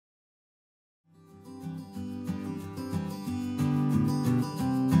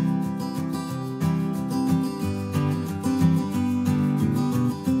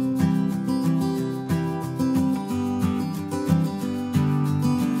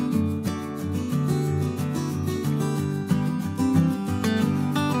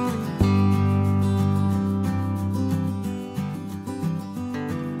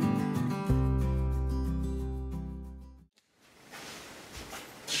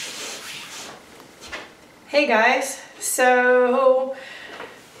Hey guys, so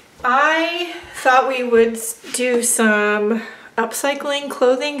I thought we would do some upcycling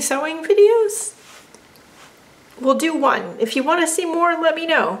clothing sewing videos. We'll do one. If you want to see more, let me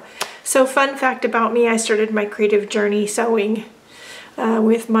know. So fun fact about me, I started my creative journey sewing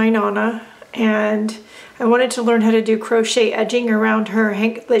with my Nana, and I wanted to learn how to do crochet edging around her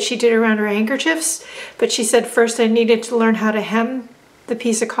that she did around her handkerchiefs, but she said first I needed to learn how to hem the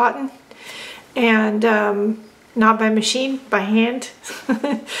piece of cotton. And not by machine, by hand.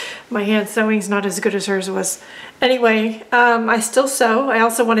 My hand sewing's not as good as hers was. Anyway, I still sew. I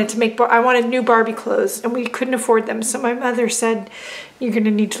also wanted to make, I wanted new Barbie clothes and we couldn't afford them. So my mother said, you're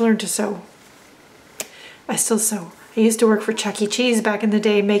gonna need to learn to sew. I still sew. I used to work for Chuck E. Cheese back in the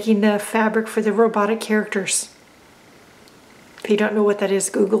day making the fabric for the robotic characters. If you don't know what that is,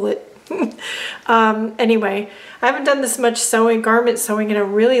 Google it. Anyway, I haven't done this much sewing, garment sewing in a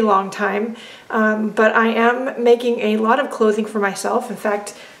really long time, but I am making a lot of clothing for myself. In fact,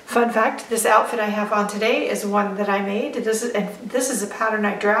 fun fact, this outfit I have on today is one that I made. This is a pattern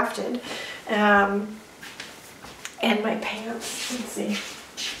I drafted. And my pants, let's see,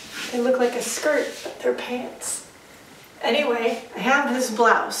 they look like a skirt, but they're pants. Anyway, I have this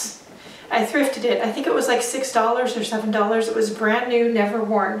blouse. I thrifted it. I think it was like $6 or $7. It was brand new, never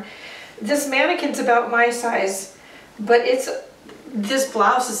worn. This mannequin's about my size, but this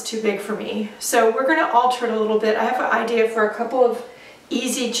blouse is too big for me. So we're gonna alter it a little bit. I have an idea for a couple of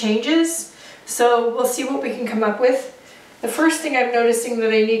easy changes. So we'll see what we can come up with. The first thing I'm noticing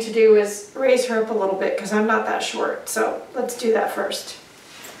that I need to do is raise her up a little bit because I'm not that short. So let's do that first.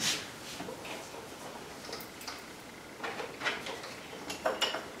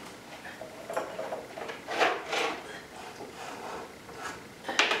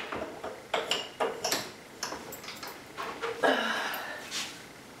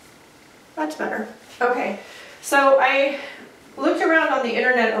 That's better. Okay, so I looked around on the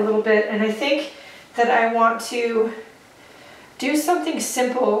internet a little bit and I think that I want to do something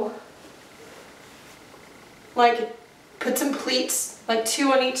simple, like put some pleats, like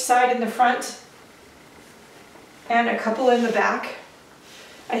 2 on each side in the front and a couple in the back.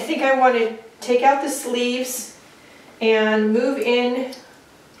 I think I want to take out the sleeves and move in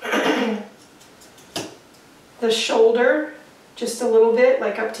the shoulder just a little bit,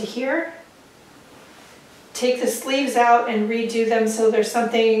 like up to here. Take the sleeves out and redo them so there's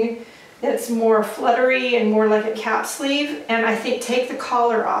something that's more fluttery and more like a cap sleeve, and I think take the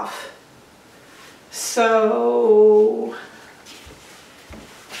collar off. So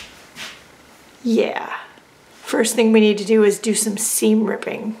yeah, first thing we need to do is do some seam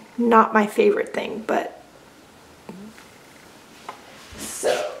ripping. Not my favorite thing, but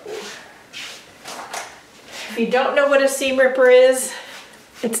so if you don't know what a seam ripper is,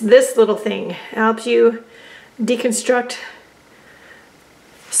 it's this little thing. It helps you deconstruct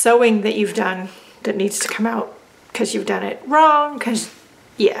sewing that you've done that needs to come out because you've done it wrong, because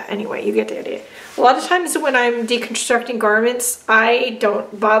yeah, anyway, you get the idea. A lot of times when I'm deconstructing garments, I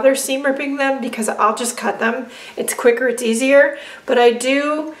don't bother seam ripping them because I'll just cut them. It's quicker, it's easier, but I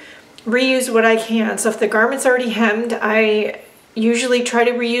do reuse what I can. So if the garment's already hemmed, I usually try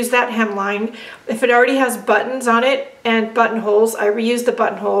to reuse that hemline. If it already has buttons on it and buttonholes, I reuse the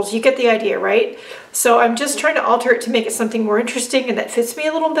buttonholes. You get the idea, right? So I'm just trying to alter it to make it something more interesting and that fits me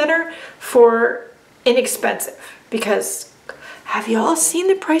a little better for inexpensive. Because have you all seen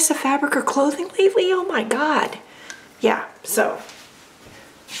the price of fabric or clothing lately? Oh my God. Yeah, so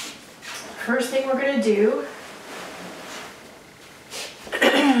first thing we're gonna do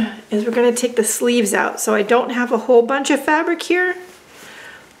is we're gonna take the sleeves out. So I don't have a whole bunch of fabric here,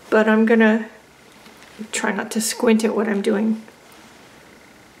 but I'm gonna try not to squint at what I'm doing.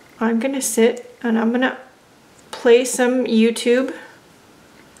 I'm gonna sit and I'm gonna play some YouTube,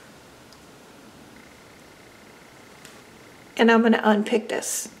 and I'm gonna unpick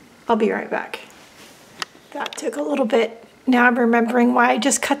this. I'll be right back. That took a little bit. Now I'm remembering why I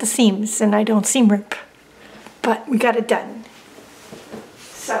just cut the seams and I don't seam rip, but we got it done.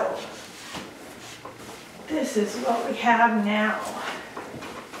 So this is what we have now.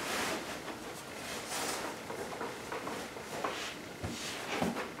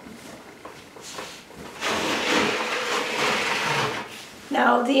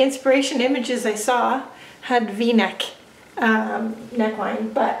 Now the inspiration images I saw had V-neck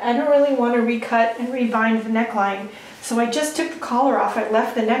neckline, but I don't really want to recut and rebind the neckline. So I just took the collar off, I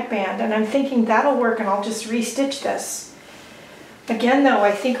left the neckband, and I'm thinking that'll work and I'll just restitch this. Again though,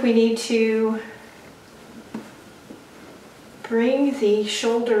 I think we need to bring the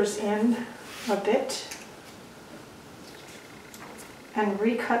shoulders in a bit and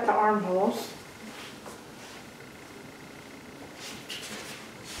recut the armholes.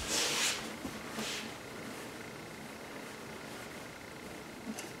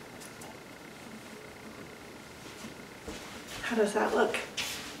 does that look?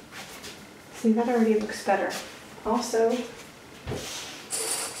 See, that already looks better. Also,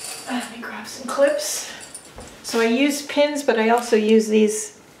 let me grab some clips. So I use pins, but I also use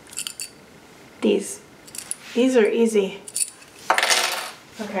these. These are easy.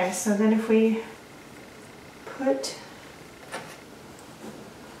 Okay, so then if we put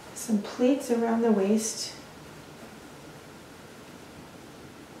some pleats around the waist.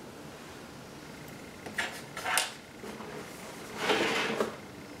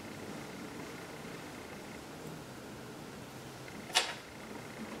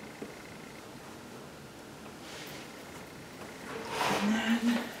 And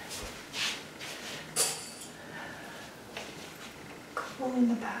then pull in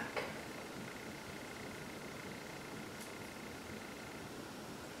the back.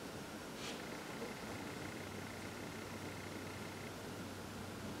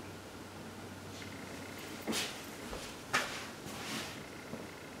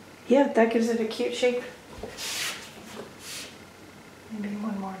 Yeah, that gives it a cute shape. Maybe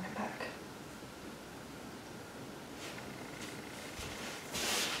one more in the back.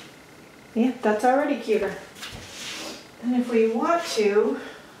 Yeah, that's already cuter. And if we want to,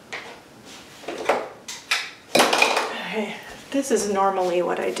 okay, this is normally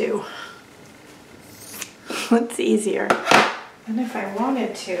what I do. It's easier. And if I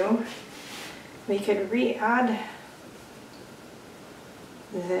wanted to, we could re-add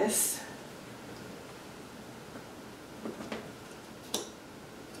this.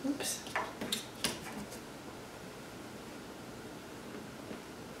 Oops.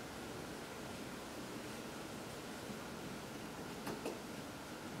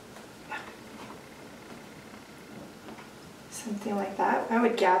 Something like that. I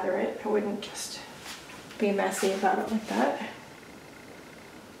would gather it. I wouldn't just be messy about it like that.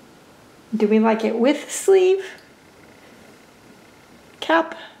 Do we like it with sleeve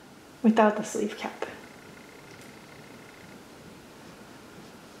cap? Without the sleeve cap?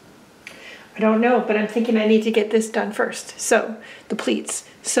 I don't know, but I'm thinking I need to get this done first. So, the pleats.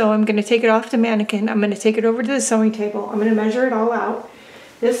 So I'm going to take it off the mannequin. I'm going to take it over to the sewing table. I'm going to measure it all out.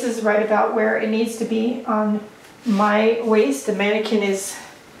 This is right about where it needs to be on my waist. The mannequin is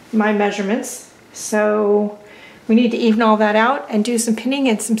my measurements. So we need to even all that out and do some pinning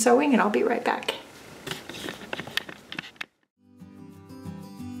and some sewing, and I'll be right back.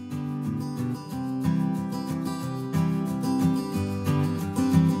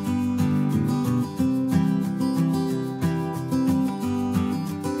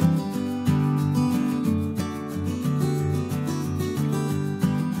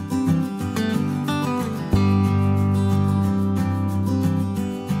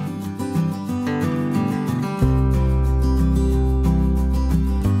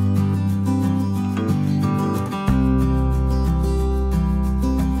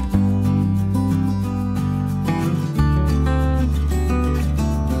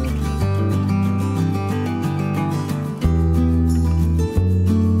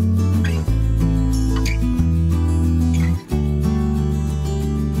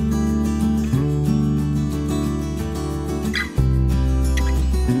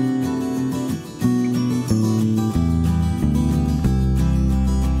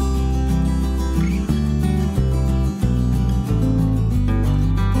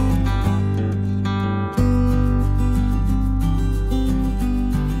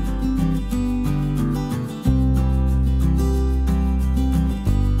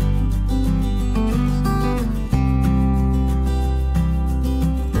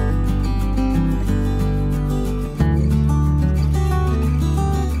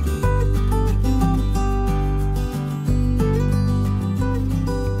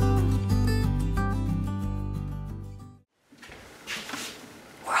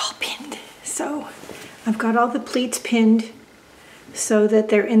 I've got all the pleats pinned so that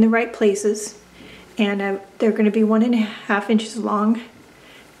they're in the right places, and they're going to be 1.5 inches long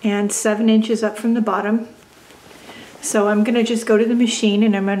and 7 inches up from the bottom. So I'm going to just go to the machine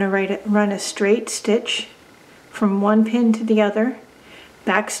and I'm going to run a straight stitch from one pin to the other,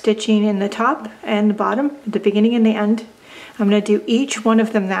 back stitching in the top and the bottom, at the beginning and the end. I'm going to do each one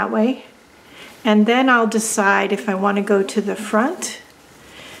of them that way, and then I'll decide if I want to go to the front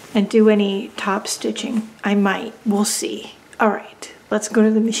and do any top stitching. I might, we'll see. All right, let's go to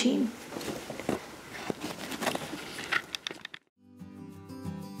the machine.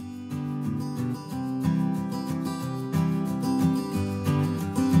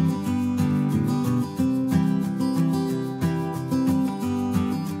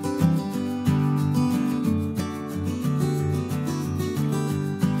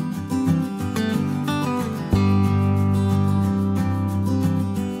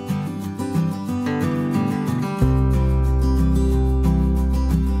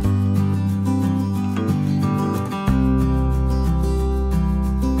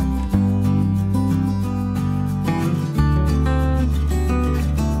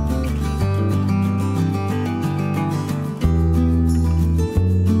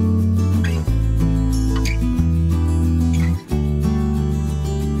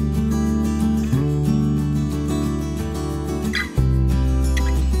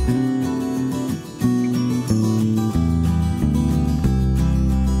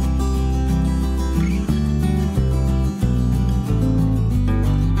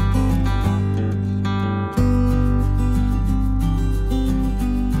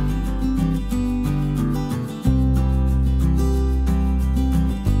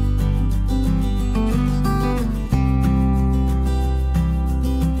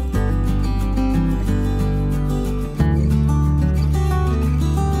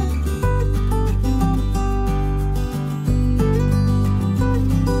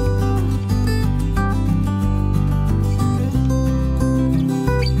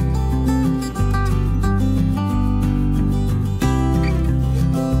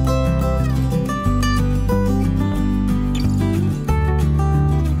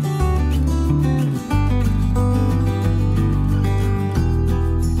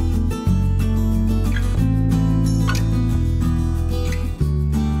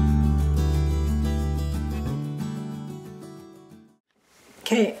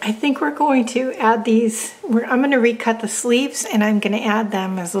 Okay, I think we're going to add these. I'm going to recut the sleeves and I'm going to add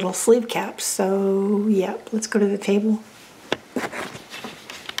them as little sleeve caps. So, yep, let's go to the table.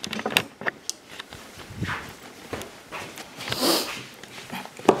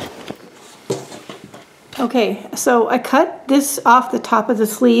 Okay, so I cut this off the top of the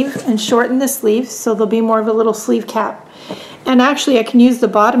sleeve and shortened the sleeve so there'll be more of a little sleeve cap. And actually I can use the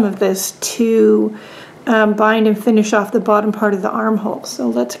bottom of this to bind and finish off the bottom part of the armhole. So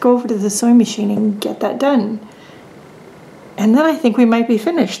let's go over to the sewing machine and get that done. And then I think we might be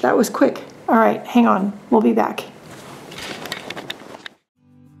finished. That was quick. All right, hang on, we'll be back.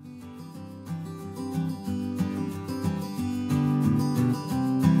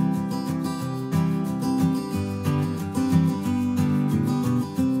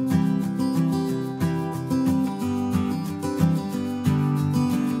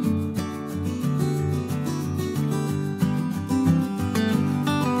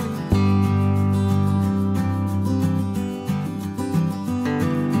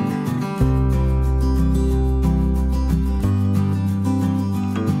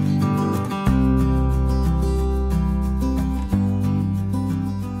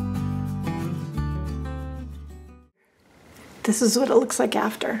 This is what it looks like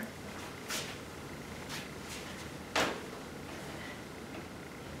after.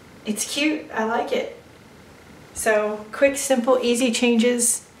 It's cute, I like it. So quick, simple, easy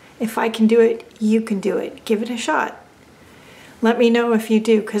changes. If I can do it, you can do it. Give it a shot. Let me know if you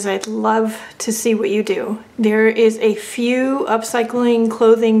do, because I'd love to see what you do. There is a few upcycling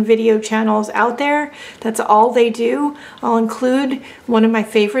clothing video channels out there. That's all they do. I'll include one of my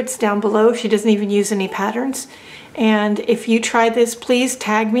favorites down below. She doesn't even use any patterns. And if you try this, please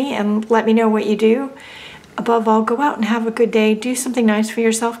tag me and let me know what you do. Above all, go out and have a good day. Do something nice for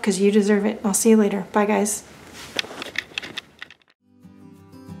yourself because you deserve it. I'll see you later. Bye, guys.